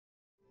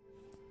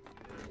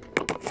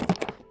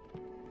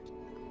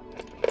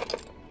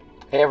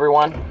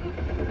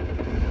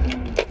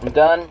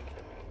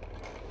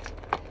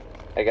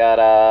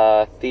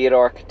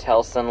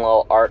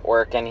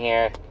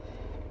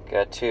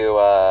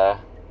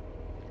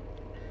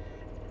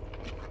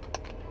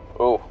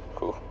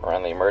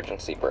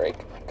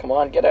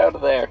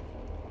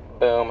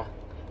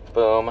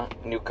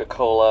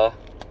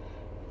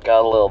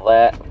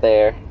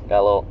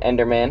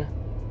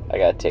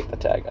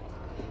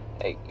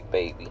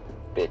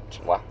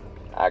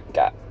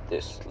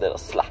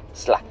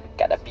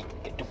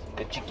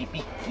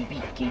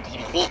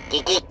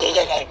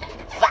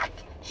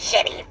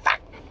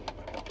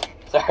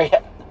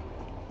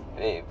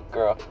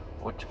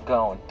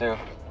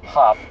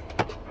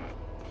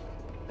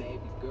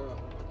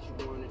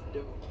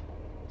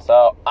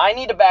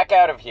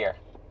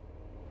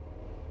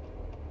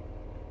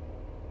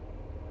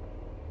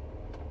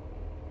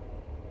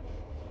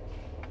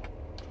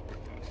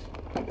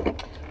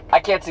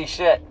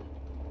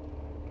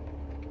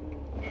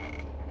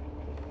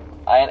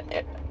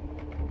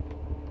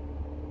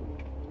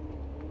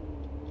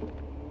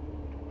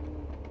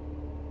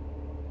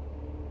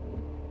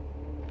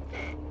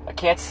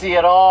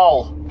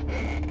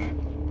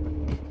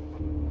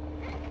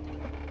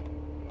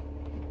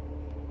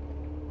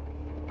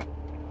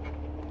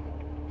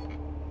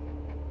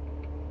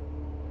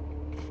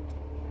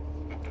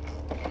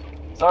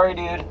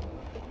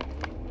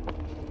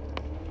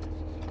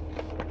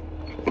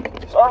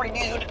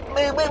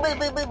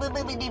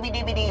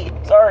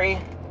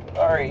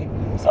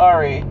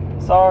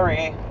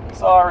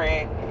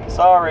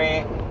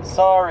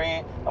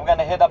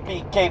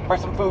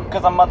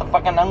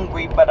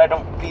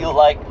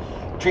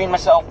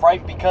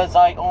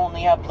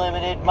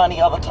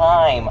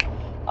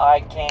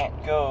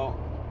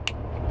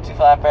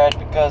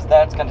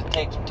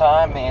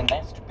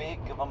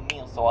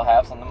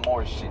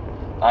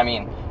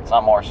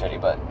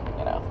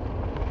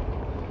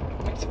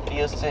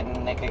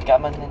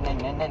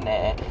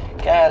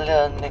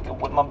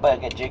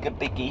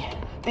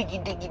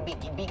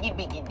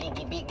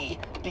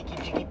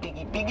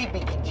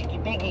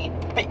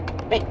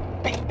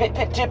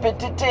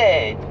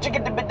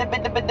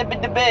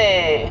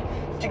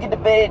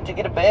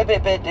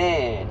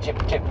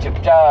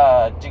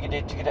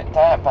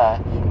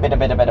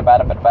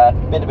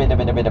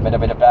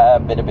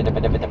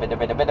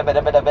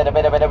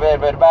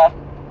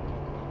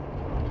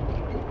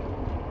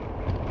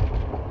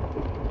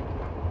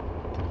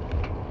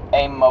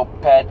A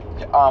moped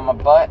on my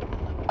butt.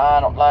 I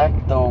don't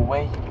like the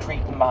way you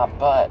treat my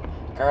butt.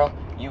 Girl,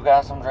 you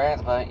got some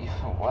dreads, but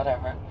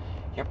whatever.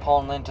 You're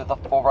pulling into the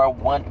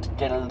 401 to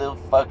get a little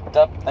fucked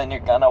up, then you're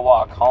gonna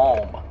walk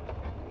home.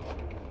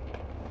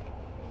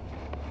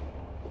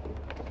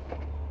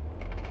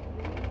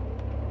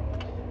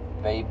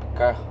 Baby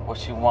girl,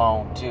 what you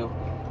want to?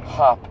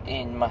 Hop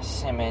in my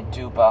simmy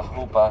dooba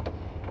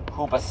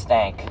hooba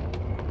stank.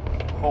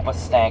 Hooba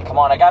stank. Come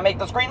on, I gotta make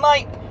this green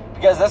light!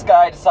 Because this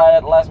guy decided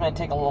at the last minute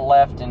to take a little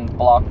left and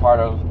block part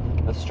of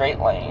the straight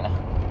lane.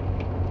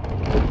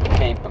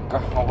 Baby girl,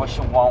 what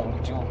you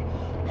want to?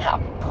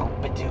 Hop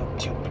poopa doo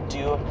doopa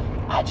doo.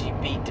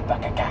 IGB to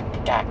baka gak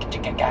gak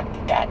jigga gak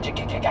gak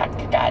jigga gak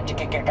gak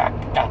jigga gak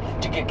gak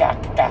jigga gak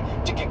gak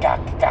jigga gak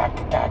gak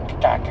gak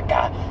gak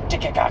gak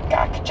jigga gak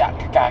gak jak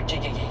gak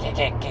jigga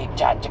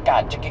gak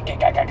gak jigga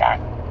gak gak.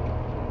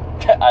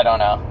 I don't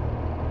know.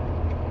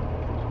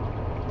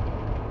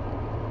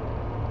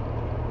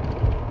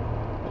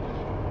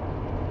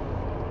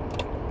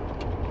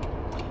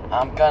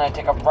 I'm gonna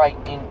take a right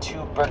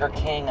into Burger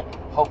King.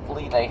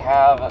 Hopefully they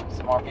have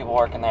some more people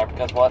working there,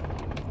 because what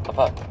the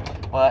fuck?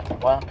 What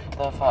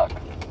the fuck?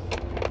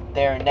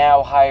 They're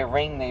now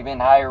hiring. They've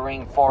been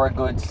hiring for a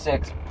good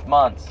 6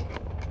 months.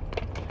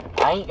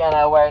 I ain't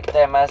gonna work.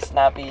 There must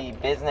not be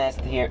business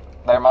here.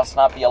 There must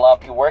not be a lot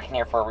of people working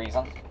here for a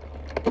reason.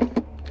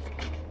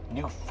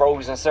 New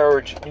frozen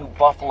surge, new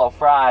buffalo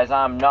fries.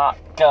 I'm not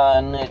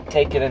gonna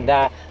take it and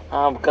die.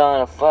 I'm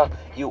gonna fuck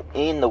you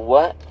in the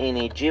what? In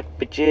a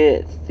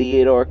jip-a-jit,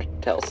 Theodore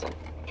Telson.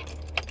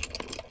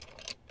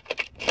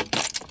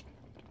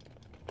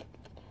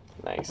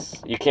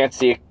 Nice. You can't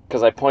see it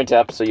because I point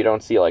up so you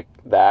don't see like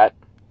that.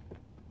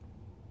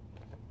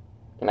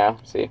 You know,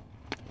 see?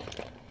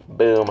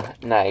 Boom.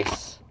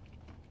 Nice.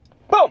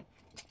 Boom!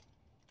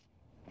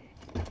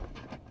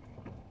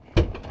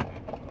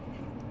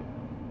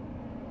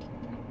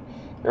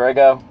 Here I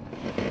go.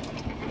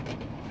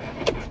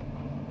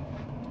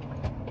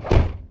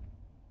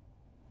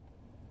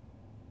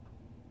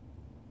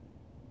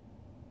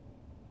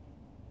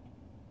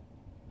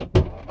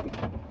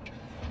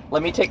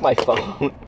 Let me take my phone.